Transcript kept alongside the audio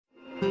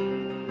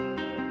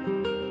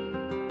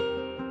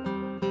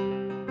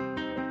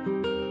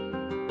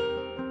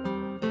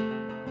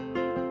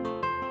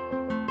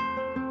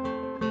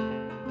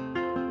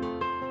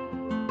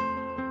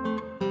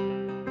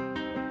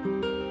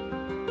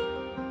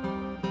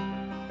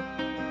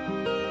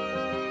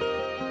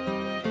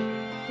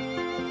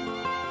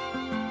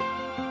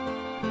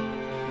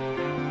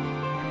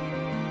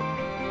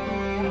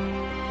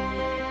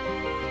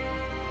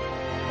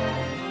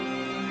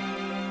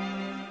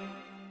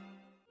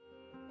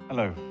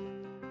Hello,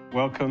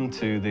 welcome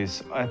to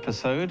this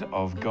episode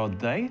of God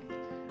Day.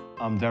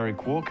 I'm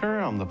Derek Walker,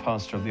 I'm the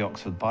pastor of the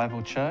Oxford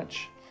Bible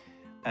Church,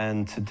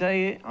 and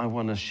today I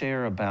want to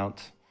share about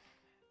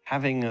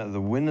having the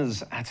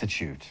winner's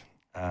attitude.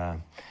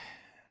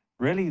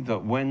 Really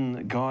that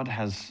when God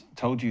has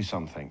told you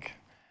something,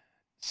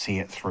 see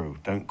it through,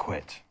 don't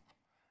quit,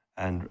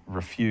 and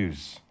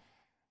refuse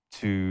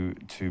to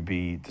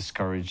be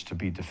discouraged, to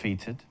be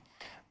defeated.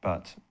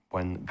 But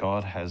when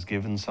God has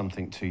given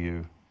something to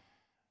you,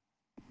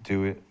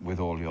 do it with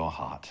all your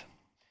heart.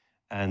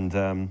 And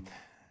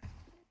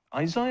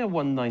Isaiah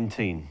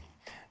 1:19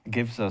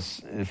 gives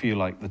us, if you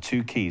like, the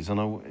two keys,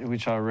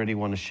 which I really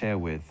want to share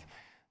with.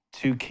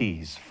 Two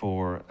keys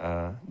for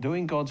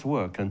doing God's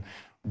work and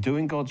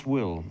doing God's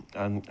will.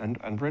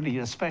 And really,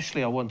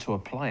 especially, I want to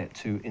apply it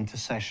to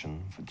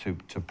intercession,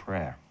 to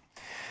prayer.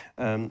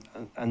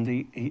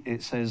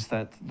 It says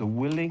that the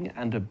willing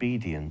and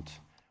obedient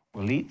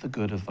will eat the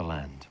good of the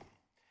land.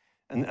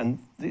 And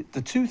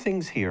the two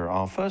things here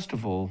are, first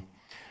of all,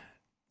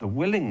 the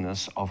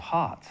willingness of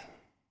heart,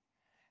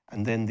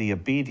 and then the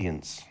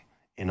obedience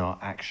in our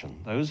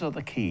action. Those are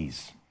the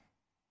keys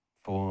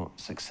for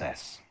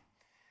success.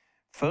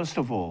 First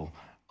of all,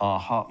 our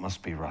heart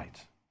must be right.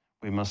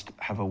 We must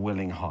have a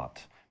willing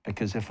heart,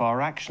 because if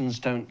our actions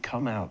don't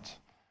come out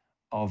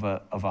of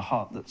a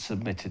heart that's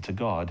submitted to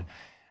God,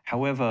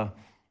 however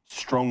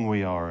strong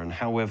we are and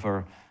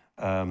however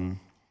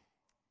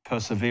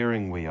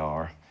persevering we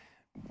are,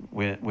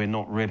 we're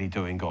not really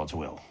doing God's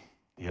will.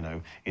 You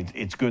know,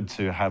 it's good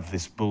to have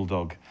this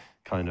bulldog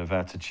kind of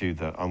attitude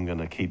that I'm going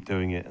to keep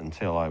doing it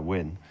until I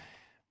win.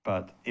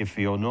 But if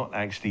you're not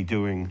actually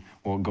doing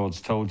what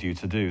God's told you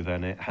to do,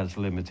 then it has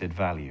limited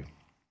value.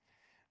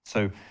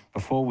 So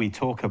before we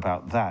talk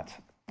about that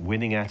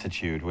winning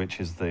attitude, which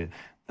is the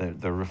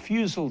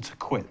refusal to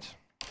quit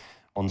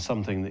on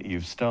something that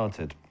you've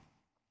started,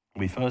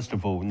 we first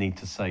of all need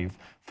to say,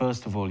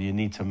 first of all, you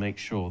need to make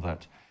sure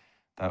that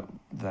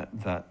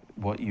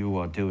what you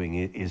are doing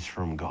is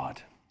from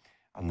God.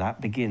 And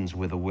that begins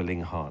with a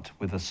willing heart,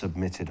 with a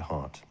submitted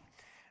heart.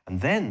 And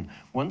then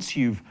once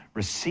you've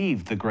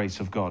received the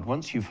grace of God,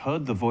 once you've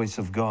heard the voice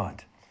of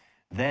God,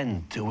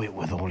 then do it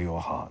with all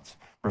your heart.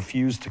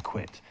 Refuse to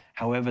quit,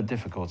 however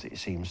difficult it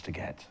seems to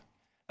get.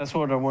 That's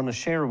what I want to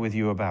share with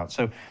you about.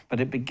 But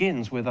it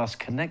begins with us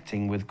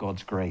connecting with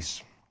God's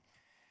grace.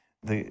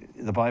 The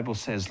Bible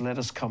says, let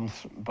us come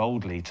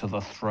boldly to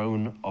the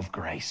throne of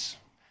grace.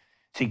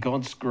 See,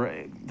 God's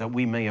grace, that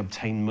we may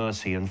obtain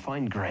mercy and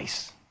find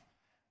grace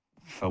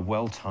for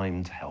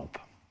well-timed help.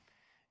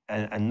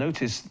 And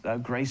notice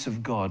that grace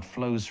of God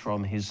flows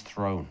from his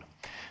throne.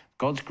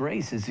 God's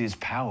grace is his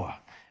power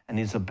and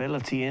his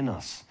ability in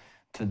us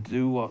to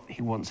do what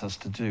he wants us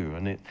to do.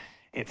 And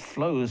it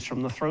flows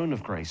from the throne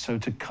of grace. So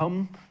to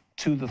come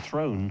to the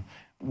throne,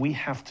 we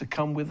have to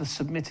come with a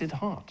submitted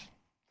heart.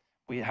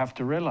 We have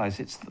to realize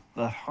it's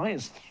the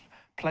highest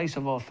place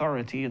of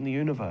authority in the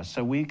universe.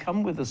 So we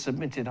come with a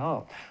submitted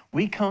heart.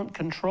 We can't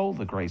control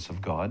the grace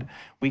of God.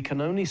 We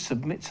can only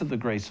submit to the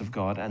grace of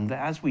God. And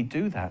as we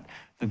do that,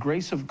 the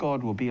grace of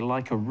God will be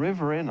like a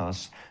river in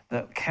us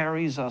that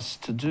carries us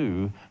to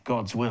do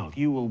God's will.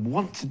 You will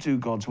want to do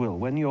God's will.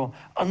 When you're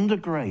under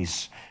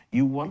grace,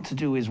 you want to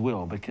do his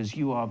will because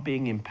you are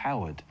being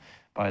empowered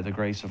by the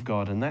grace of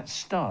God. And that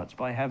starts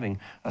by having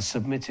a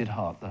submitted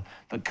heart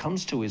that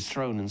comes to his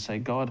throne and say,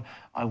 God,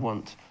 I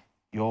want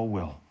your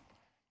will.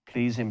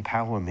 Please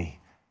empower me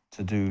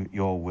to do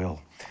your will.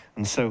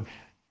 And so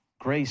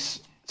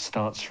grace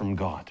starts from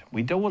God.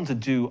 We don't want to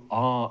do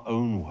our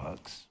own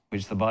works,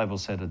 which the Bible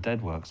said are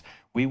dead works.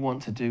 We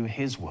want to do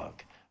his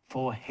work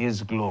for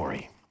his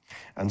glory.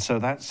 And so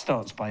that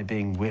starts by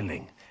being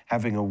willing,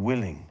 having a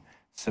willing,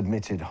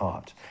 submitted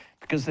heart.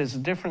 Because there's a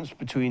difference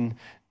between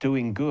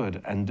doing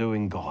good and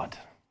doing God.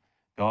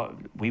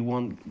 We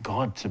want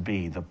God to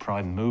be the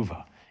prime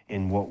mover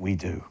in what we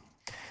do.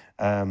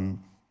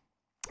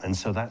 And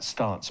so that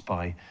starts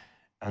by,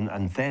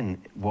 and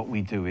then what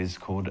we do is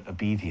called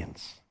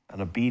obedience.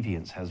 And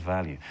obedience has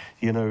value.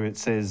 You know, it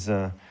says,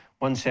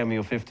 1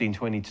 Samuel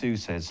 15:22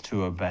 says,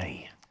 to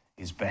obey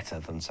is better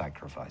than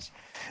sacrifice.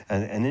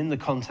 And in the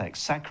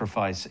context,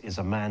 sacrifice is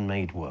a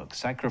man-made work.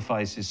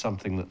 Sacrifice is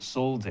something that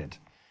Saul did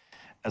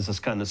as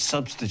a kind of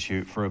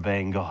substitute for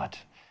obeying God,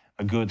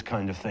 a good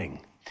kind of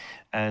thing.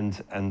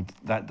 And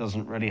that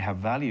doesn't really have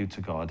value to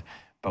God.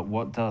 But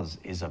what does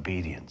is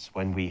obedience.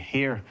 When we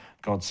hear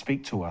God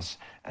speak to us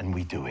and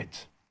we do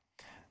it,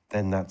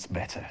 then that's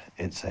better,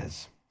 it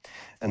says.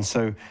 And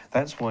so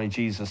that's why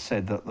Jesus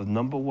said that the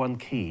number one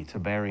key to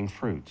bearing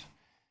fruit,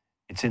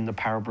 it's in the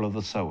parable of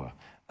the sower.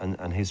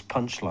 And his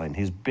punchline,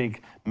 his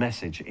big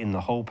message in the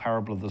whole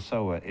parable of the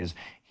sower is,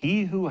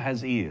 he who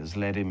has ears,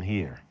 let him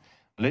hear.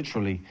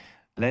 Literally,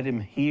 let him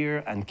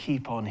hear and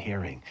keep on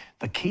hearing.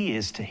 The key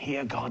is to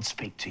hear God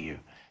speak to you,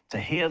 to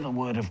hear the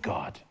word of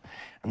God.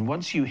 And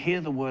once you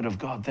hear the word of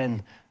God,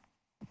 then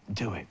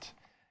do it.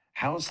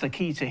 How's the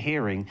key to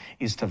hearing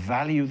is to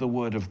value the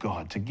word of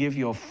God, to give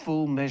your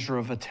full measure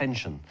of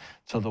attention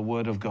to the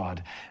word of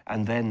God,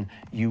 and then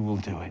you will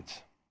do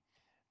it.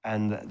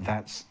 And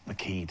that's the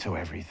key to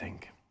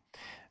everything.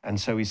 And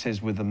so he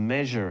says, with the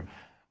measure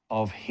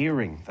of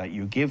hearing that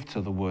you give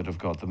to the word of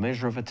God, the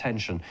measure of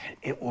attention,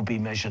 it will be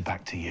measured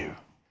back to you.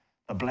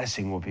 The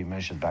blessing will be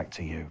measured back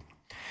to you.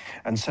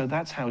 And so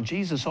that's how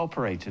Jesus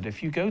operated.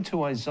 If you go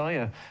to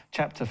Isaiah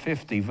chapter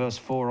 50, verse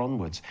 4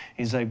 onwards,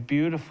 is a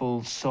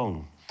beautiful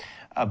song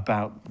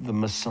about the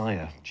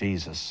Messiah,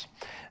 Jesus.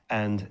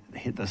 And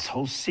this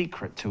whole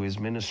secret to his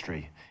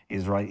ministry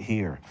is right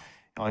here.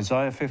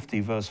 Isaiah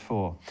 50, verse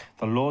 4,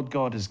 the Lord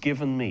God has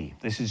given me,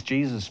 this is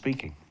Jesus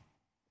speaking,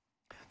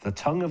 the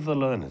tongue of the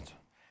learned,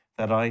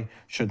 that I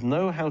should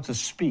know how to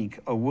speak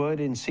a word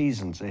in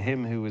season to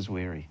him who is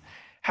weary.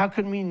 How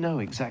can we know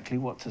exactly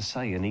what to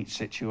say in each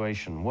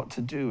situation, what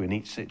to do in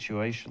each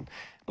situation,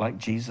 like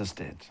Jesus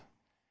did?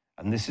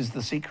 And this is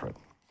the secret.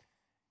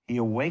 He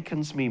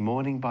awakens me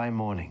morning by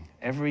morning.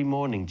 Every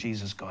morning,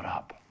 Jesus got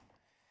up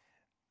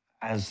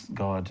as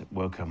God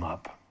woke him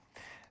up.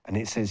 And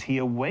it says, he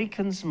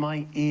awakens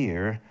my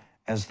ear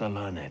as the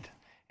learned.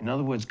 In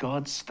other words,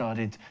 God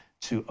started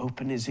to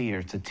open his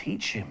ear to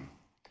teach him,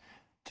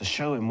 to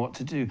show him what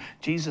to do.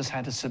 Jesus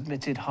had a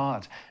submitted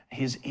heart.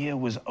 His ear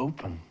was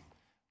open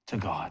to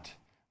God,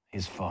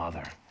 his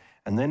Father.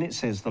 And then it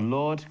says, the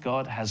Lord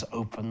God has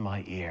opened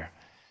my ear.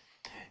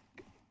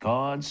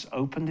 God's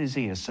opened his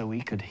ear so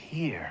he could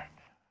hear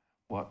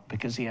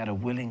because he had a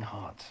willing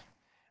heart.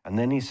 And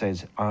then he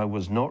says, I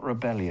was not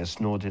rebellious,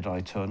 nor did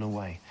I turn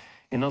away.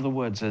 In other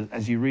words,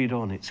 as you read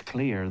on, it's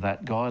clear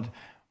that God,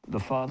 the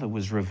Father,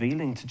 was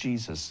revealing to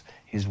Jesus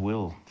his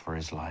will for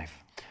his life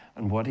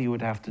and what he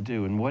would have to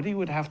do and what he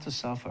would have to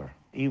suffer,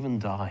 even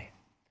die.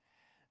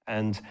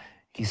 And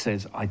he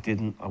says, I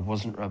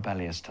wasn't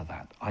rebellious to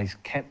that. I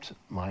kept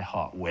my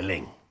heart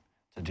willing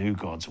to do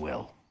God's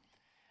will.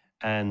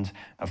 And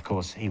of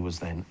course, he was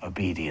then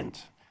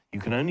obedient. You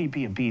can only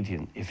be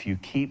obedient if you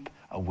keep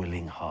a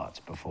willing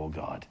heart before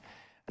God.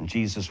 And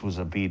Jesus was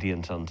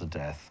obedient unto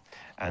death,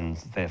 and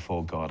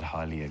therefore God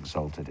highly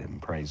exalted him.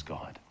 Praise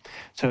God.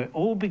 So it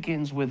all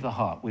begins with the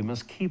heart. We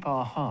must keep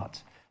our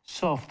heart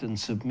soft and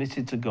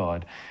submitted to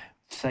God,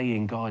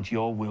 saying, God,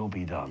 your will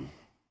be done.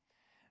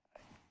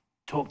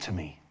 Talk to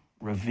me.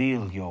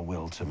 Reveal your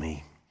will to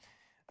me.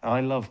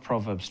 I love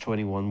Proverbs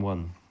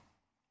 21:1.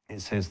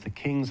 It says, the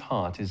king's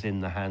heart is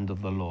in the hand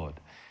of the Lord.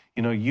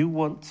 You know, you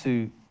want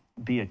to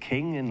be a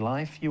king in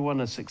life. You want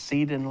to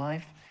succeed in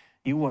life.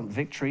 You want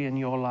victory in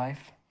your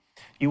life.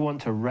 You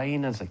want to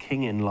reign as a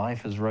king in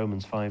life, as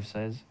Romans 5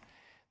 says.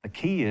 The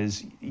key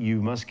is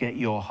you must get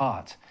your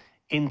heart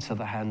into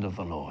the hand of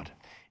the Lord.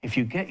 If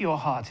you get your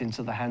heart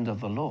into the hand of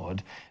the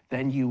Lord,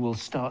 then you will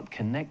start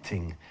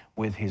connecting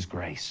with his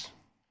grace.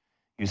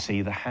 You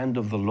see, the hand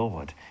of the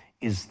Lord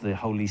is the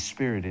Holy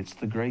Spirit. It's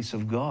the grace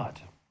of God.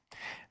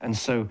 And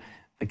so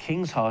the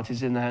king's heart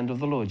is in the hand of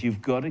the Lord.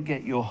 You've got to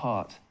get your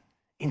heart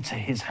into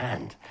his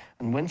hand.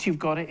 And once you've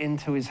got it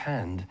into his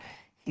hand,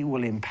 he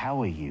will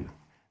empower you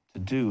to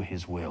do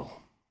his will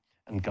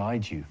and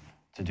guide you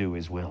to do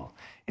his will.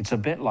 It's a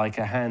bit like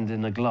a hand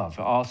in a glove.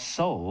 Our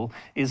soul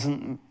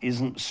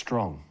isn't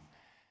strong.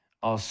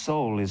 Our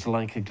soul is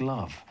like a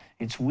glove.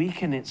 It's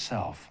weak in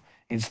itself.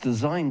 It's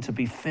designed to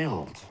be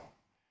filled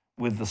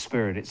with the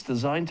Spirit. It's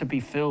designed to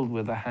be filled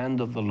with the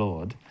hand of the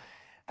Lord.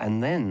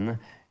 And then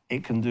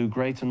it can do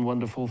great and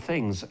wonderful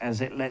things as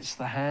it lets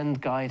the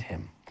hand guide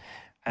him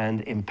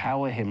and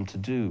empower him to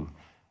do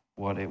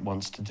what it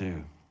wants to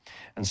do.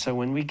 And so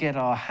when we get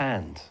our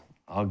hand,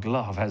 our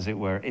glove, as it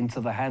were, into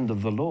the hand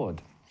of the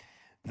Lord,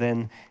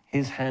 then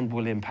his hand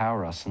will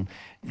empower us. And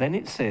then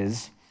it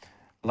says,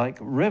 like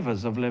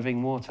rivers of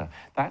living water.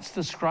 That's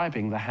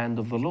describing the hand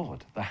of the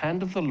Lord. The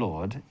hand of the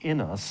Lord in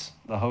us,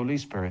 the Holy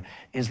Spirit,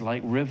 is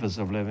like rivers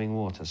of living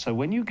water. So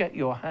when you get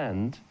your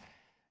hand,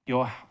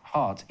 your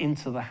heart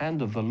into the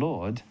hand of the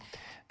Lord,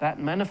 that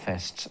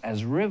manifests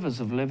as rivers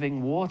of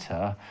living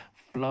water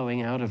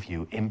flowing out of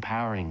you,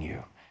 empowering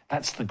you.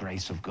 That's the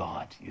grace of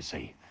God, you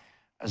see.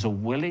 As a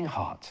willing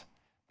heart,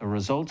 the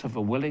result of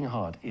a willing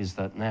heart is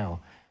that now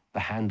the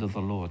hand of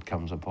the Lord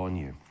comes upon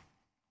you.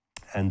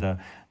 And the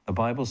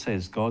Bible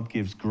says God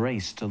gives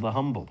grace to the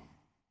humble,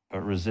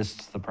 but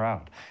resists the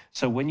proud.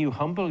 So when you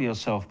humble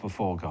yourself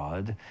before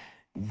God,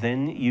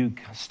 then you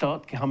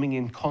start coming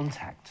in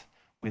contact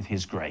with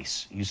his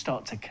grace. You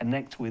start to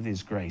connect with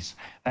his grace.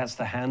 That's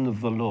the hand of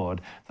the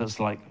Lord that's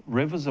like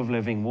rivers of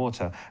living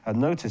water.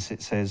 And notice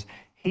it says,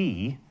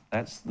 he,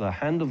 that's the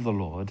hand of the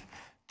Lord,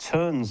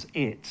 turns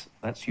it,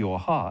 that's your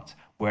heart,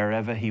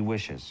 wherever he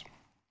wishes.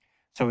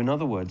 So in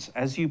other words,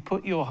 as you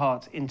put your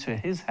heart into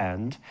his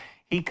hand,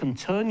 he can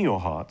turn your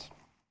heart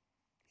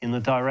in the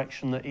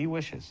direction that he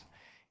wishes.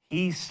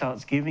 He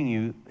starts giving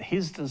you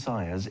his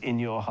desires in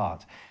your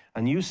heart,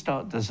 and you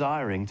start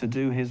desiring to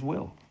do his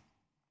will.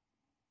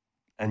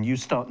 And you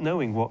start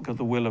knowing what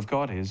the will of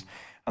God is.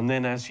 And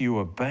then as you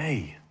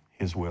obey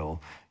his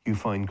will, you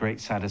find great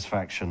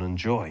satisfaction and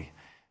joy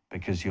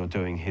because you're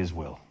doing his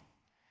will.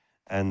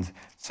 And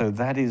so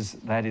that is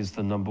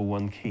the number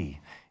one key,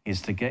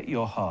 is to get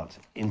your heart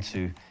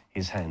into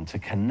his hand, to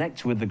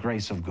connect with the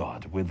grace of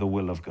God, with the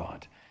will of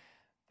God.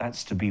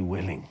 That's to be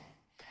willing.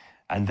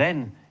 And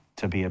then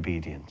to be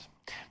obedient.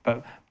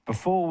 But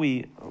before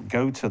we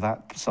go to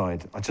that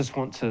side, I just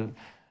want to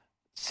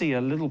see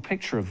a little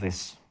picture of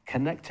this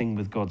connecting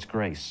with God's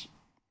grace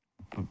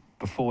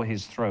before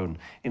his throne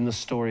in the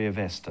story of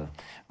Esther.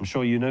 I'm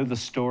sure you know the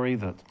story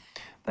that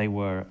they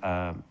were,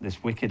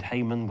 this wicked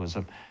Haman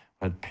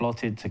had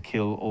plotted to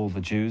kill all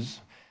the Jews,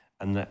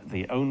 and that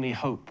the only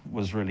hope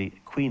was really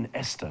Queen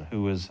Esther,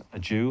 who was a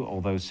Jew,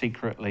 although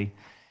secretly,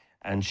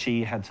 and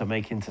she had to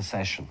make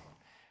intercession.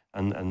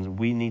 And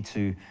we need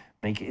to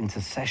make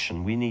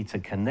intercession. We need to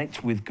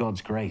connect with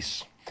God's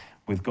grace,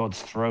 with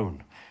God's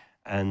throne,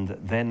 and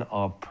then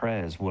our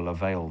prayers will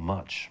avail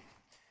much.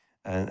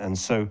 And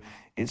so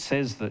it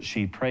says that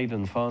she prayed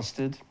and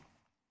fasted.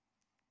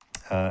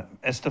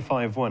 Esther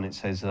 5:1, it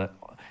says that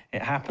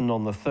it happened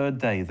on the third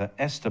day that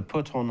Esther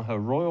put on her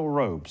royal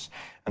robes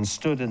and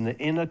stood in the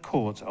inner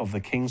court of the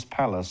king's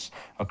palace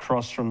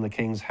across from the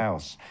king's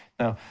house.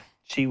 Now,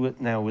 she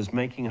was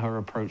making her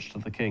approach to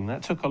the king.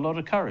 That took a lot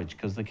of courage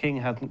because the king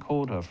hadn't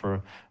called her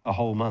for a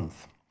whole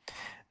month.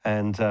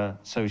 And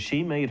so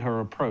she made her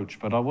approach.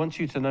 But I want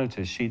you to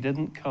notice she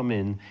didn't come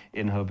in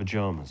her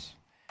pajamas.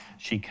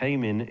 She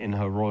came in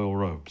her royal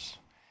robes.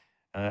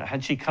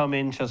 Had she come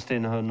in just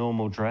in her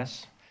normal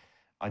dress,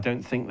 I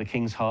don't think the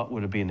king's heart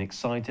would have been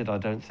excited. I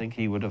don't think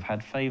he would have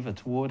had favor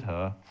toward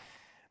her.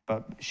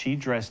 But she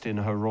dressed in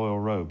her royal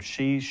robe.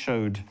 She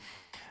showed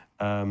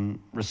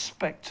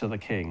respect to the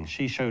king.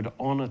 She showed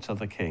honor to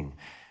the king.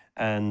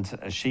 And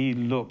she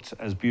looked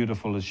as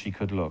beautiful as she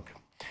could look.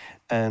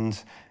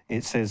 And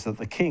it says that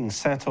the king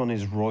sat on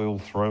his royal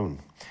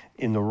throne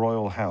in the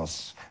royal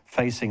house,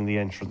 facing the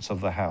entrance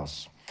of the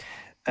house.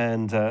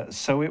 And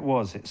so it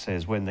was, it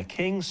says, when the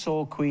king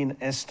saw Queen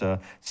Esther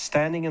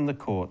standing in the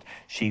court,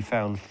 she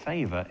found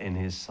favor in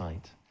his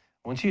sight.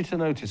 I want you to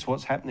notice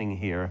what's happening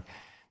here.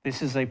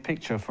 This is a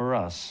picture for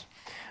us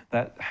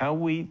that how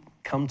we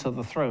come to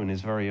the throne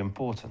is very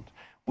important.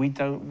 We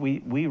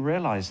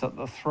realize that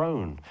the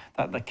throne,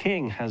 that the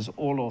king has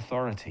all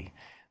authority,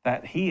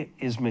 that he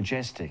is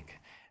majestic,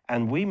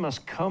 and we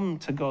must come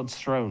to God's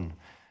throne,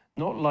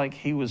 not like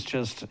he was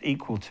just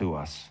equal to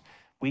us.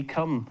 We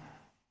come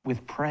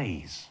with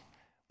praise.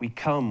 We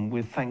come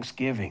with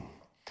thanksgiving.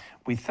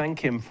 We thank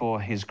him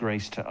for his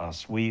grace to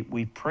us.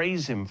 We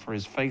praise him for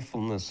his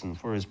faithfulness and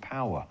for his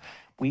power.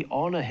 We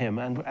honor him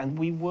and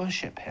we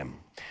worship him.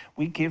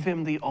 We give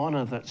him the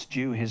honor that's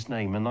due his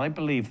name. And I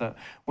believe that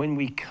when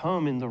we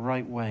come in the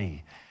right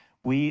way,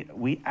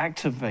 we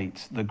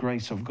activate the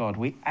grace of God.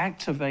 We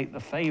activate the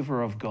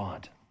favor of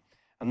God.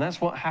 And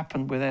that's what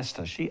happened with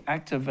Esther. She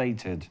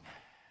activated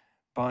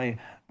by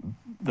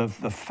the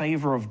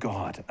favor of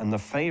God, and the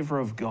favor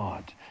of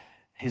God,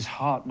 his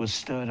heart was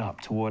stirred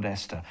up toward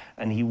Esther,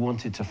 and he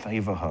wanted to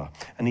favor her.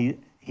 And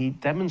he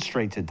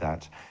demonstrated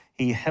that.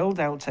 He held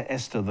out to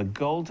Esther the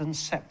golden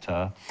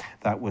scepter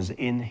that was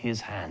in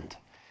his hand.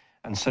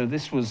 And so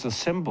this was a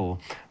symbol,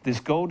 this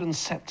golden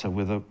scepter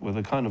with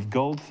a kind of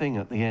gold thing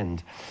at the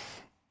end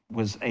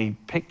was a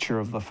picture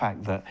of the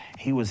fact that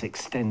he was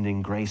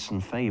extending grace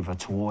and favor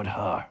toward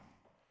her.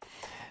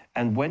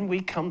 And when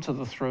we come to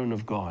the throne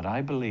of God,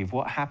 I believe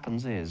what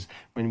happens is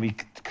when we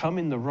come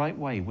in the right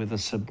way with a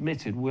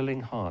submitted,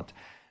 willing heart,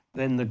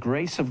 then the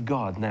grace of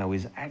God now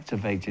is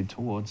activated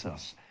towards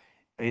us.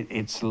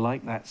 It's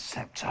like that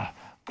scepter.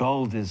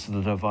 Gold is the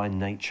divine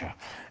nature,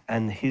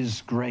 and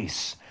his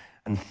grace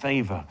and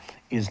favor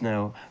is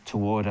now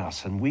toward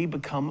us. And we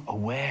become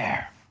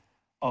aware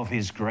of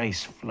his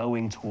grace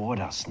flowing toward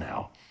us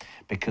now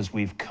because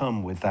we've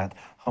come with that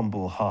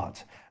humble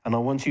heart. And I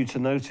want you to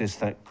notice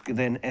that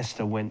then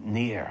Esther went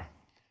near.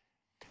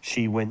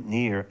 She went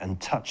near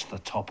and touched the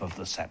top of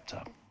the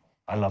scepter.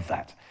 I love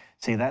that.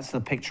 See, that's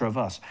the picture of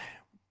us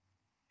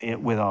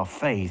with our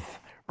faith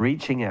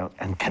reaching out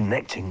and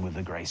connecting with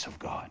the grace of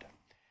God.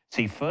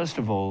 See, first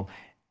of all,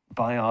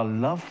 by our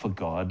love for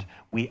God,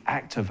 we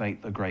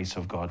activate the grace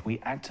of God. We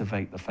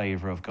activate the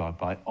favor of God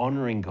by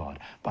honoring God,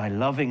 by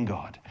loving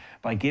God,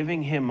 by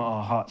giving him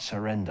our heart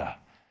surrender.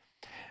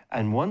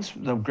 And once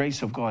the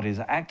grace of God is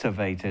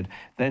activated,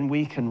 then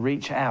we can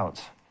reach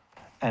out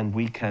and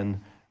we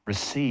can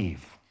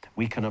receive.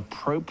 We can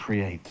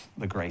appropriate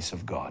the grace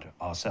of God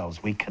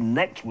ourselves. We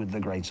connect with the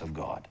grace of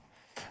God.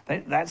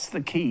 That's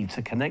the key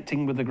to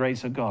connecting with the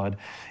grace of God.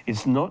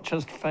 It's not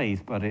just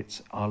faith, but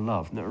it's our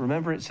love. Now,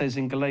 remember it says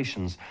in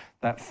Galatians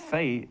that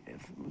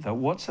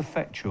what's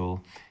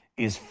effectual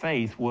is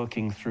faith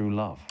working through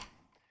love.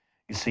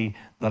 You see,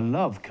 the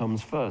love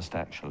comes first,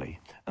 actually,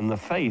 and the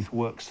faith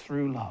works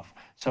through love.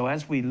 So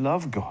as we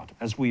love God,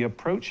 as we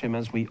approach him,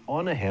 as we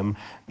honor him,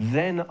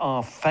 then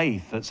our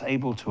faith that's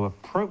able to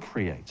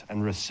appropriate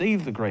and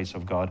receive the grace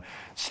of God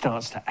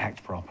starts to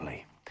act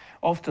properly.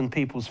 Often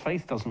people's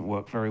faith doesn't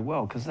work very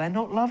well because they're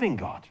not loving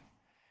God.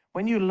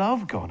 When you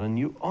love God and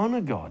you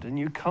honor God and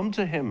you come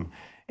to him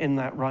in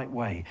that right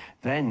way,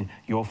 then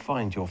you'll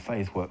find your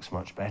faith works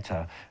much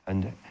better.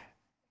 And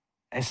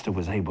Esther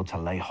was able to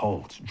lay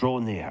hold, draw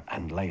near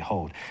and lay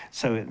hold.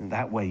 So in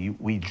that way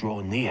we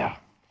draw near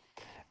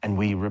and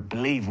we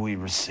believe we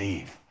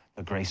receive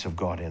the grace of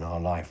God in our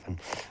life. And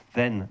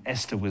then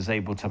Esther was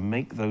able to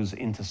make those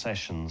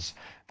intercessions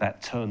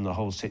that turned the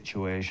whole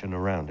situation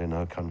around in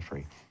her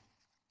country.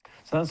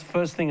 So that's the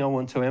first thing I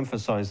want to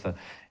emphasize, that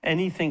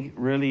anything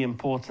really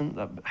important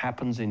that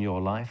happens in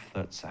your life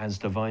that has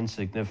divine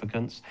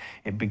significance,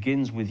 it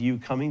begins with you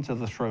coming to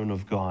the throne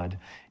of God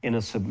in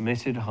a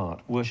submitted heart,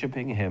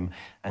 worshiping him,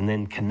 and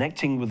then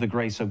connecting with the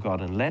grace of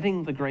God and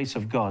letting the grace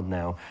of God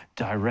now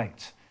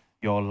direct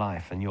your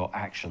life and your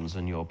actions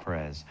and your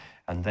prayers.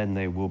 And then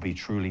they will be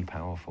truly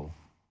powerful.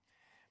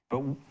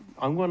 But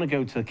I'm going to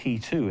go to key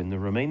 2 in the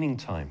remaining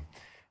time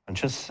and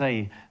just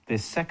say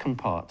this second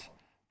part,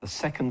 the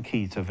second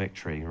key to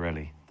victory,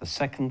 really. The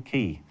second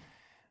key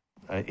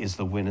is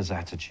the winner's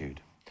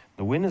attitude.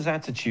 The winner's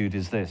attitude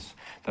is this,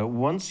 that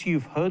once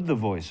you've heard the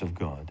voice of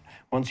God,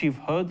 once you've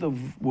heard the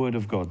word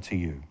of God to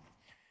you,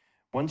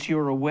 once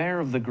you're aware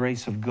of the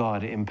grace of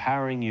God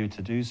empowering you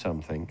to do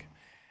something,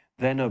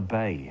 then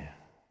obey.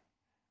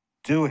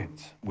 Do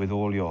it with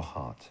all your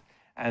heart.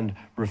 And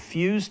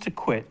refuse to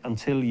quit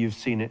until you've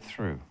seen it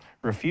through.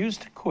 Refuse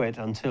to quit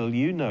until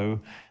you know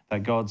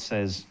that God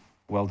says,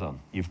 well done,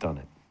 you've done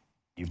it.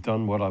 You've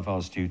done what I've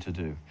asked you to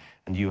do.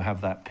 And you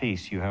have that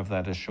peace, you have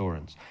that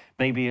assurance.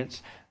 Maybe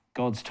it's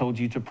God's told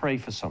you to pray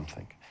for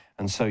something.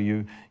 And so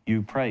you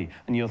pray.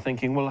 And you're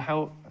thinking, well,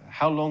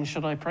 how long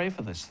should I pray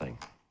for this thing?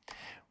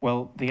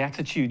 Well, the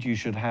attitude you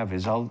should have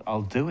is,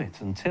 I'll do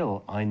it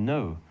until I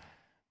know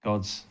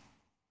God's,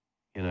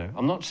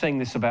 I'm not saying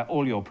this about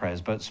all your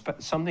prayers, but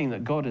something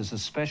that God has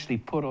especially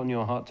put on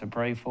your heart to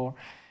pray for,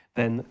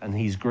 and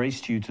he's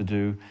graced you to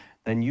do,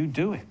 then you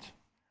do it.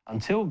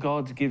 Until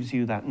God gives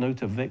you that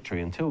note of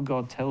victory, until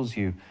God tells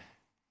you,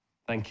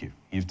 thank you,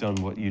 you've done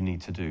what you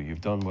need to do, you've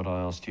done what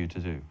I asked you to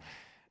do.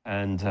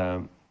 And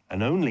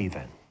only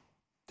then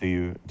do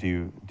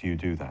you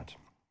do that.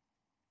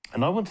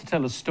 And I want to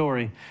tell a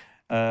story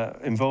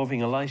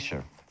involving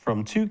Elisha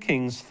from 2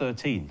 Kings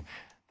 13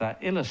 that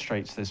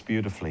illustrates this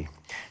beautifully.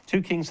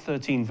 2 Kings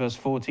 13 verse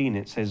 14,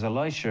 it says,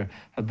 Elisha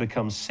had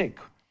become sick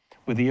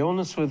with the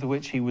illness with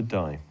which he would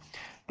die.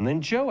 And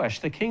then Joash,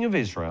 the king of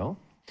Israel,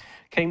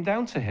 came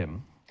down to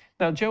him.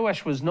 Now,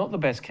 Joash was not the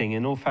best king.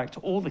 In all fact,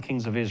 all the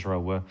kings of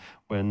Israel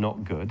were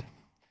not good.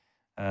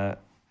 A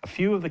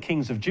few of the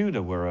kings of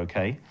Judah were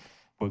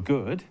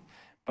good,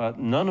 but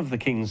none of the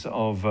kings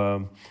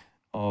of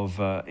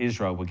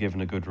Israel were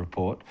given a good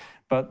report.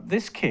 But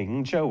this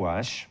king,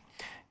 Joash,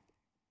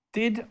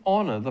 did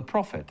honor the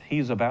prophet. He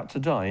was about to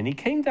die. And he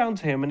came down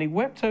to him and he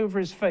wept over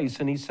his face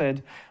and he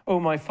said, oh,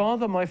 my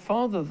father,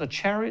 the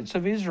chariots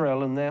of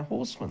Israel and their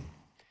horsemen.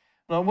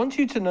 And I want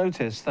you to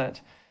notice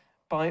that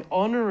by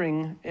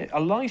honoring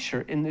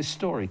Elisha in this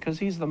story, because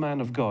he's the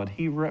man of God,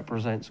 he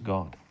represents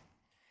God.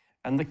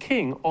 And the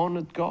king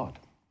honored God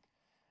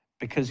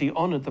because he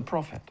honored the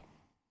prophet.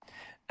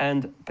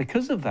 And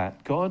because of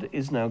that, God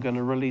is now going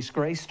to release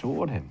grace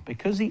toward him.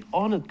 Because he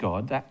honored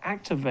God, that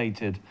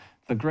activated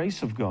the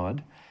grace of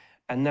God.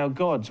 And now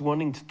God's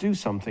wanting to do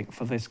something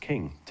for this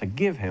king, to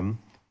give him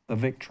the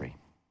victory.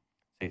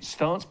 It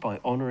starts by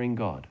honoring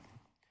God.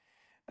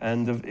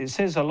 And it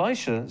says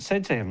Elisha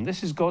said to him,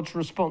 this is God's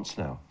response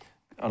now.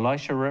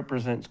 Elisha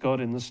represents God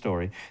in the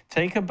story.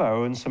 Take a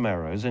bow and some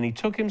arrows. And he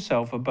took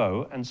himself a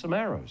bow and some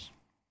arrows.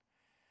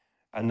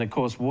 And of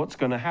course, what's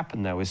going to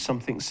happen now is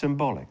something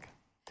symbolic.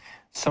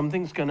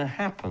 Something's going to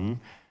happen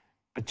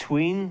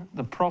between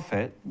the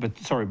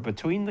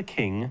between the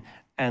king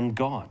and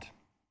God.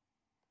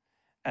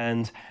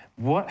 And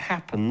what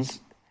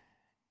happens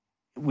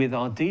with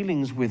our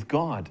dealings with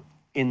God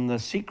in the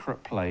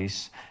secret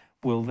place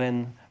will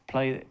then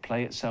play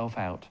itself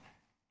out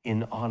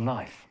in our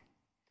life.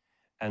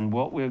 And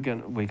what we're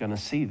going to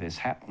see this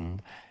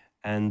happen,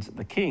 and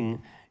the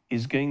king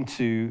is going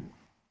to,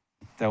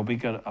 there'll be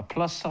a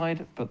plus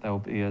side, but there'll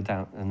be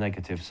a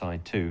negative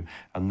side too,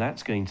 and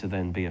that's going to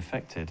then be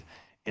affected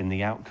in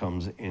the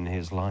outcomes in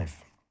his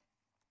life.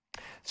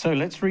 So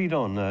let's read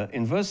on.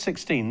 In verse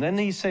 16, then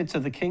he said to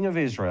the king of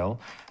Israel,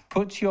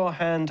 put your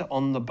hand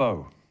on the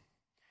bow.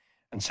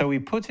 And so he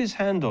put his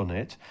hand on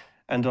it,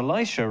 and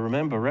Elisha,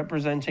 remember,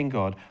 representing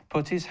God,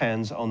 put his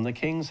hands on the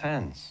king's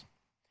hands.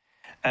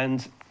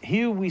 And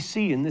here we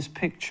see in this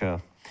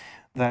picture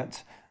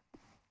that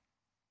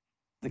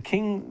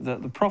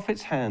the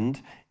prophet's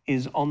hand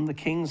is on the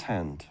king's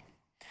hand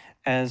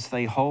as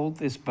they hold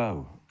this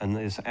bow and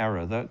this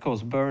arrow. Of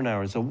course, bow and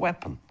arrow is a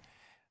weapon.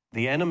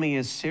 The enemy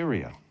is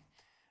Syria.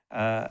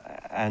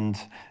 And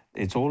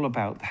it's all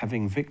about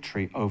having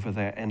victory over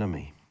their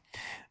enemy.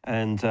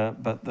 And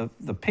but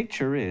the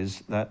picture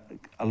is that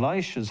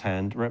Elisha's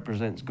hand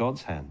represents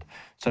God's hand.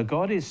 So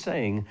God is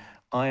saying,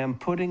 I am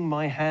putting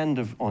my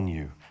hand on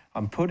you.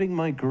 I'm putting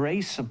my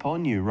grace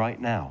upon you right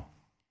now.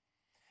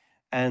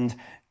 And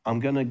I'm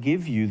going to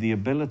give you the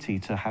ability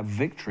to have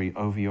victory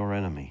over your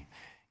enemy.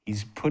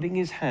 He's putting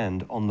his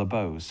hand on the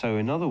bow. So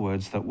in other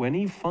words, that when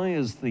he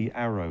fires the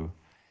arrow,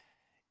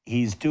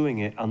 he's doing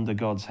it under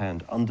God's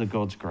hand, under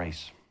God's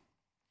grace.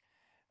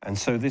 And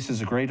so this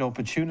is a great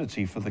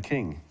opportunity for the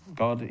king.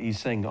 God is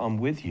saying, I'm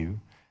with you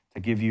to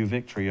give you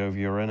victory over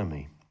your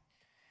enemy.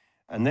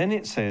 And then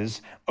it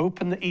says,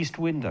 open the east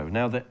window.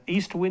 Now the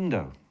east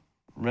window,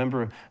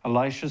 remember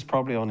Elisha's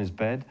probably on his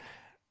bed.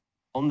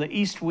 On the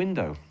east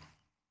window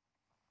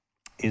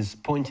is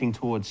pointing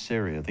towards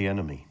Syria, the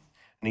enemy.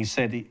 And he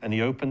said, and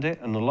he opened it,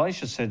 and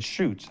Elisha said,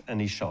 shoot,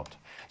 and he shot.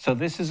 So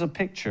this is a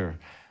picture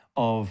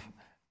of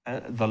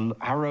the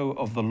arrow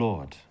of the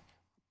Lord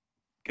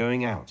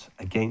going out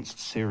against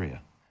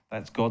Syria.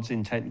 That's God's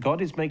intent.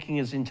 God is making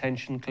his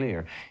intention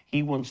clear.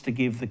 He wants to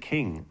give the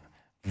king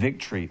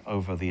victory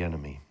over the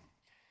enemy.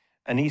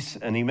 And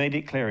he made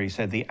it clear. He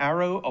said, the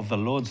arrow of the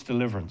Lord's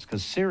deliverance,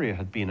 because Syria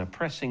had been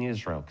oppressing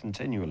Israel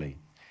continually.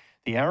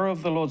 The arrow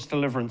of the Lord's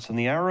deliverance and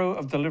the arrow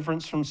of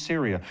deliverance from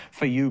Syria,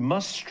 for you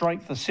must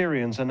strike the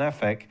Syrians and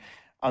Aphek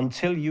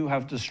until you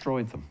have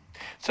destroyed them.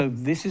 So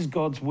this is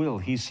God's will.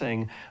 He's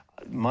saying,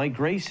 my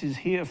grace is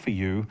here for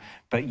you,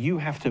 but you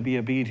have to be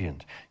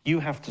obedient. You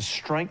have to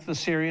strike the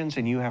Syrians,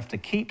 and you have to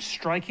keep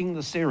striking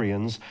the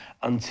Syrians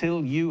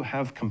until you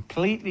have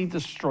completely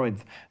destroyed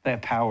their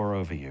power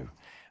over you,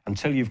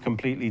 until you've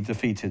completely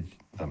defeated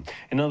them.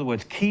 In other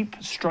words, keep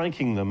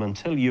striking them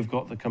until you've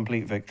got the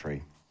complete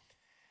victory.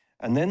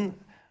 And then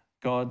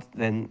God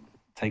then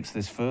takes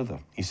this further.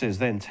 He says,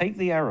 then take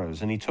the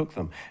arrows, and he took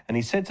them. And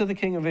he said to the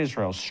king of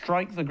Israel,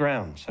 strike the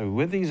ground. So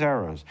with these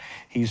arrows,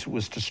 he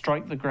was to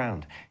strike the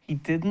ground. He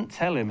didn't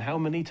tell him how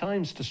many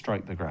times to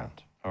strike the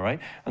ground, all right?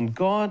 And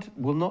God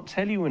will not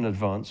tell you in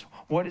advance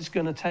what it's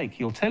going to take.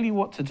 He'll tell you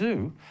what to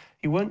do.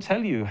 He won't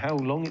tell you how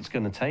long it's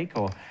going to take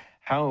or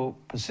how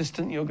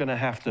persistent you're going to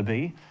have to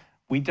be.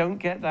 We don't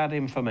get that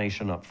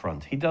information up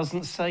front. He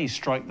doesn't say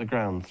strike the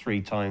ground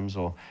 3 times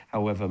or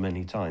however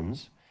many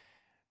times.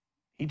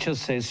 He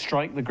just says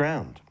strike the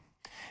ground.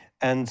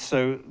 And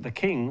so the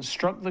king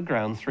struck the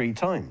ground 3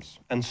 times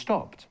and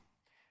stopped.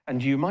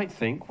 And you might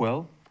think,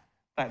 well,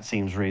 that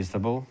seems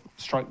reasonable.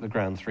 Strike the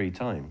ground 3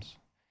 times.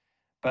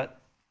 But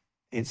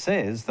it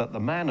says that the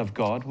man of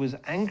God was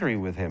angry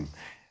with him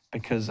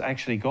because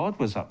actually God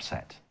was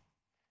upset.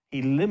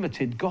 He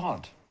limited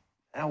God.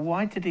 Now,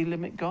 why did he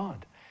limit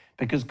God?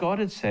 Because God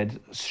had said,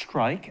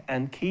 strike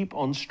and keep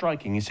on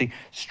striking. You see,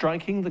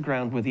 striking the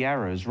ground with the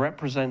arrows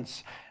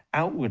represented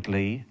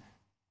outwardly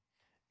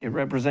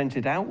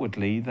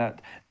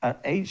that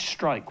each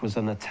strike was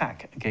an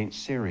attack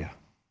against Syria.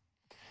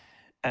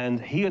 And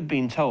he had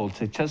been told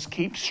to just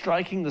keep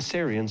striking the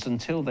Syrians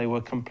until they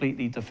were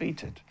completely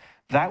defeated.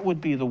 That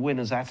would be the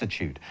winner's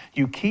attitude.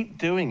 You keep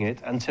doing it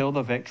until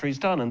the victory's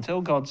done,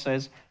 until God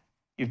says,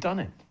 you've done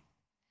it.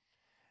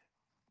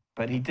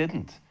 But he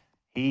didn't.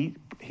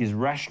 His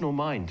rational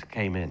mind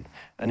came in,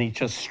 and he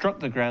just struck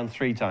the ground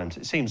 3 times.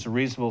 It seems a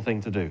reasonable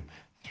thing to do.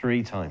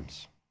 3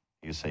 times,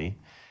 you see.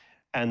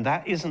 And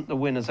that isn't the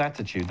winner's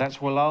attitude.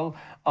 That's, well,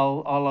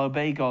 I'll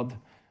obey God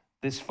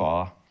this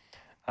far,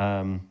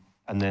 and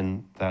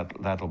then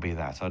that'll be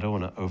that. I don't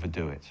want to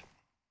overdo it.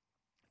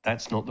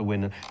 That's not the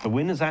winner. The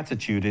winner's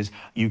attitude is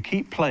you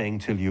keep playing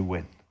till you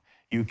win.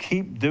 You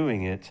keep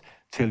doing it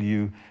till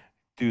you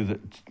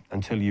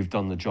until you've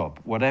done the job,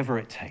 whatever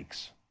it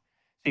takes.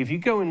 If you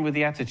go in with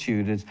the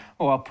attitude is,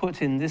 oh, I'll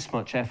put in this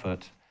much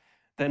effort,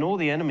 then all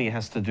the enemy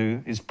has to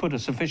do is put a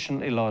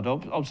sufficiently large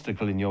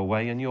obstacle in your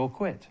way and you'll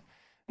quit.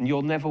 And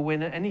you'll never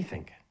win at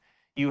anything.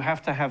 You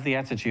have to have the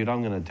attitude,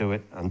 I'm going to do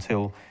it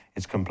until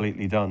it's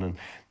completely done. And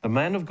the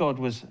man of God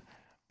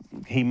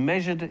he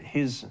measured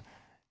his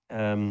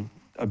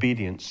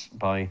obedience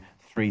by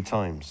 3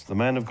 times. The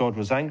man of God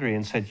was angry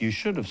and said, you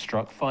should have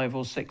struck 5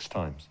 or 6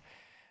 times.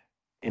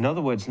 In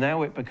other words,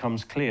 now it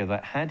becomes clear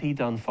that had he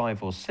done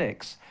 5 or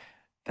 6,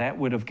 that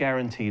would have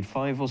guaranteed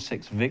 5 or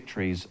 6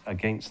 victories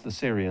against the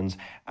Syrians,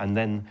 and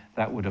then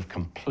that would have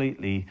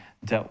completely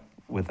dealt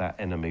with that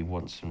enemy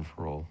once and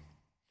for all.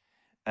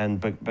 And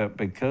but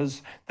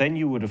because then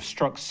you would have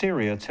struck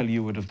Syria till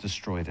you would have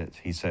destroyed it,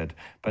 he said.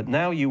 But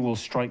now you will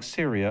strike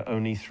Syria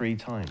only 3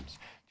 times.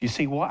 You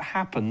see, what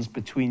happens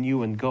between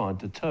you and God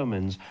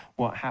determines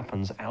what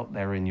happens out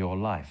there in your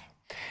life.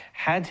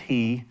 Had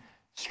he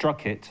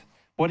struck it,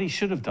 what he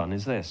should have done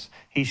is this.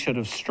 He should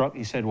have struck.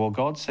 He said, well,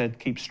 God said,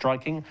 keep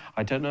striking.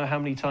 I don't know how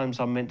many times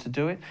I'm meant to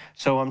do it,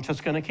 so I'm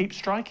just going to keep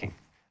striking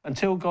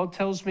until God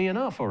tells me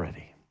enough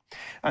already.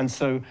 And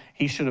so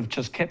he should have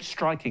just kept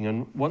striking.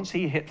 And once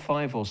he hit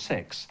 5 or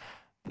 6,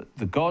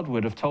 the God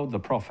would have told the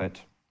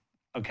prophet,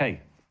 okay,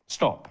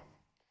 stop.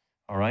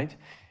 All right?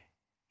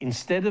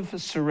 Instead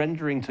of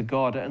surrendering to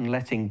God and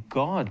letting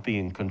God be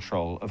in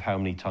control of how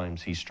many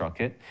times he struck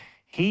it,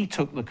 he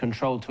took the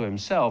control to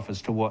himself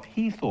as to what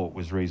he thought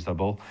was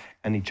reasonable,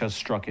 and he just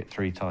struck it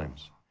 3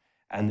 times.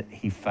 And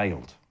he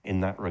failed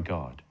in that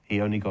regard.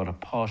 He only got a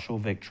partial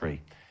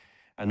victory.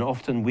 And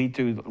often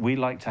we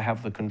like to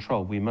have the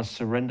control. We must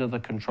surrender the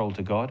control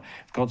to God.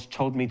 If God's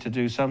told me to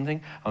do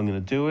something, I'm going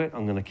to do it.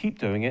 I'm going to keep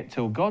doing it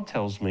till God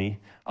tells me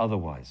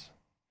otherwise,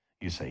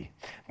 you see.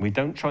 We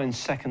don't try and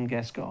second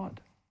guess God.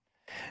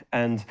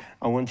 And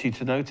I want you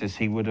to notice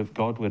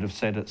God would have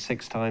said it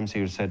 6 times. He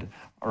would have said,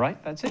 all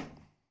right, that's it.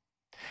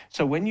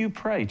 So when you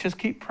pray, just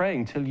keep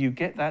praying till you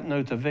get that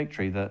note of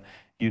victory that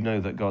you know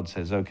that God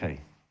says, okay,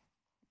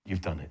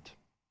 you've done it.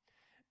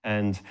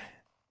 And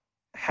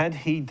had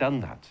he done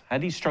that,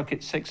 had he struck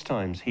it 6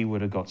 times, he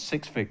would have got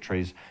 6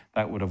 victories.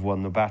 That would have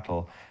won the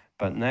battle.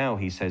 But now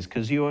he says,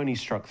 because you only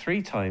struck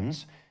 3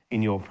 times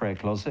in your prayer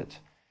closet,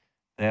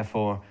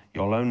 therefore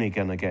you're only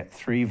going to get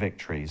 3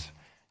 victories.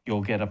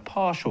 You'll get a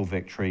partial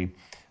victory,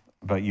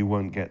 but you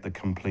won't get the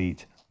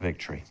complete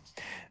victory.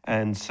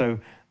 And so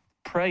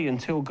pray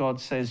until God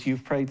says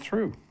you've prayed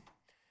through.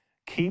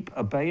 Keep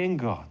obeying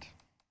God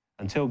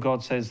until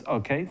God says,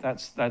 okay,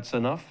 that's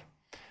enough.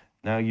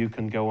 Now you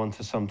can go on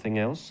to something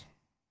else.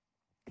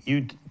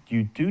 You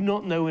do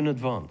not know in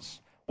advance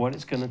what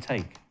it's going to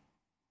take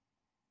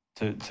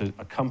to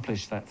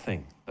accomplish that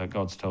thing that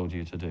God's told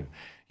you to do.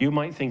 You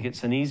might think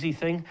it's an easy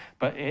thing,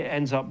 but it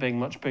ends up being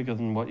much bigger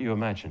than what you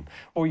imagine.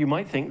 Or you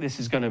might think this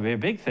is going to be a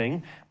big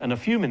thing, and a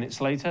few minutes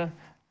later,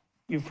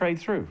 you've prayed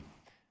through.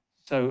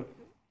 So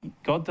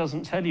God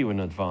doesn't tell you in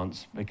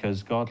advance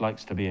because God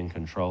likes to be in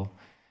control,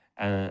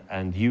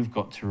 and you've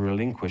got to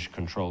relinquish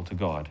control to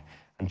God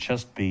and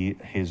just be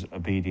his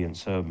obedient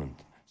servant.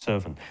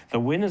 The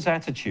winner's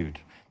attitude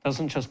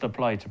doesn't just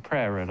apply to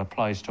prayer, it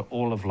applies to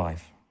all of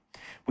life.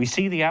 We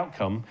see the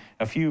outcome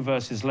a few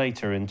verses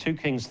later in 2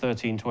 Kings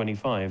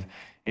 13:25.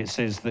 It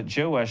says that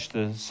Joash,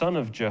 the son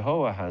of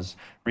Jehoahaz,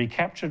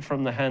 recaptured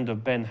from the hand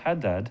of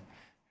Ben-Hadad,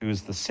 who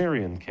was the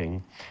Syrian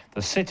king,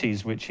 the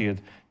cities which he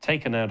had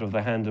taken out of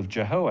the hand of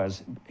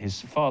Jehoahaz,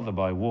 his father,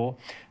 by war.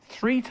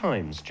 3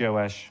 times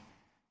Joash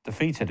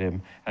defeated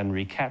him and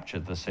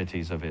recaptured the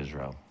cities of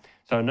Israel.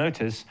 So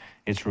notice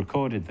it's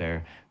recorded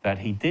there that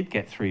he did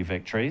get 3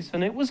 victories,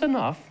 and it was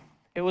enough.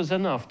 It was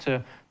enough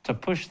to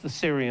push the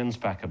Syrians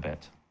back a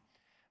bit.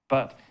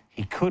 But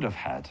he could have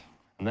had,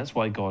 and that's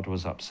why God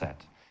was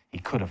upset, he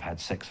could have had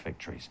 6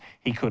 victories.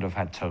 He could have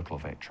had total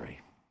victory.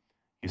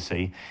 You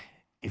see,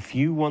 if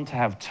you want to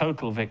have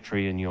total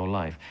victory in your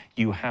life,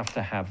 you have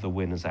to have the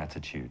winner's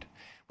attitude,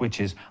 which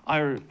is,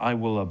 I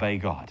will obey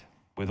God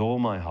with all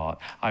my heart.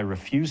 I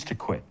refuse to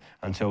quit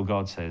until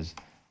God says,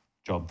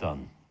 job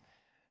done.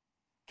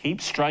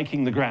 Keep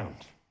striking the ground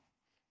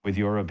with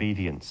your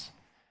obedience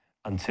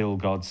until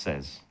God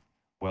says,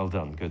 well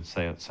done, good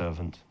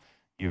servant.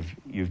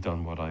 You've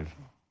done what I've...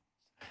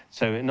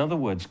 So in other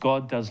words,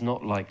 God does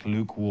not like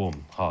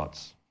lukewarm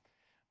hearts.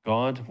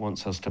 God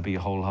wants us to be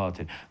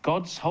wholehearted.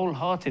 God's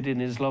wholehearted in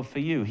his love for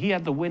you. He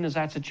had the winner's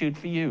attitude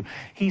for you.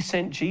 He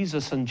sent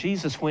Jesus, and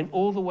Jesus went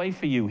all the way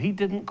for you. He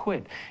didn't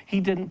quit. He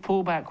didn't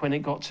pull back when it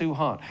got too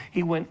hard.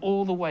 He went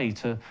all the way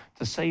to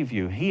save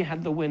you. He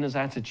had the winner's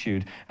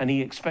attitude, and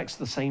he expects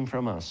the same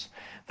from us,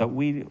 that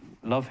we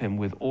love him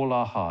with all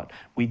our heart.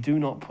 We do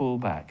not pull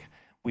back.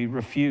 We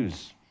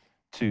refuse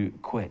to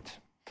quit.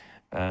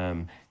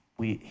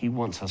 He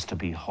wants us to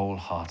be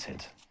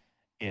wholehearted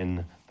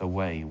in the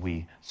way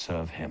we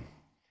serve him.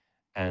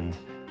 And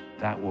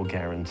that will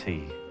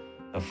guarantee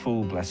the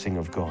full blessing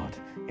of God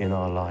in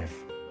our life.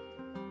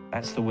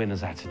 That's the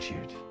winner's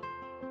attitude.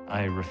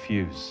 I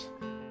refuse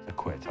to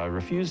quit. I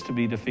refuse to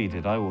be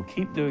defeated. I will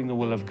keep doing the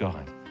will of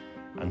God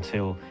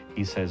until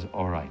he says,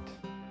 all right,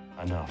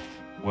 enough.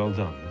 Well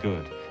done,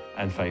 good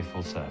and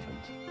faithful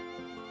servant.